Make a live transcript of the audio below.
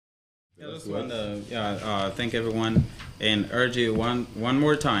I just want to thank everyone and urge you one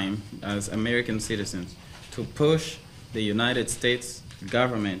more time as American citizens to push the United States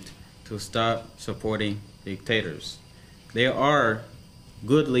government to stop supporting dictators. There are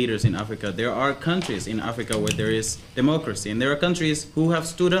good leaders in Africa. There are countries in Africa where there is democracy, and there are countries who have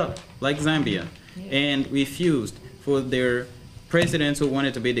stood up, like Zambia, and refused for their presidents who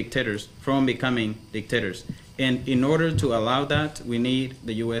wanted to be dictators from becoming dictators. And in order to allow that, we need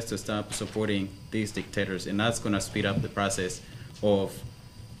the U.S. to stop supporting these dictators, and that's going to speed up the process of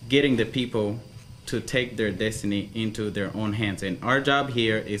getting the people to take their destiny into their own hands. And our job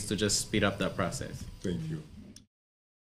here is to just speed up that process. Thank you.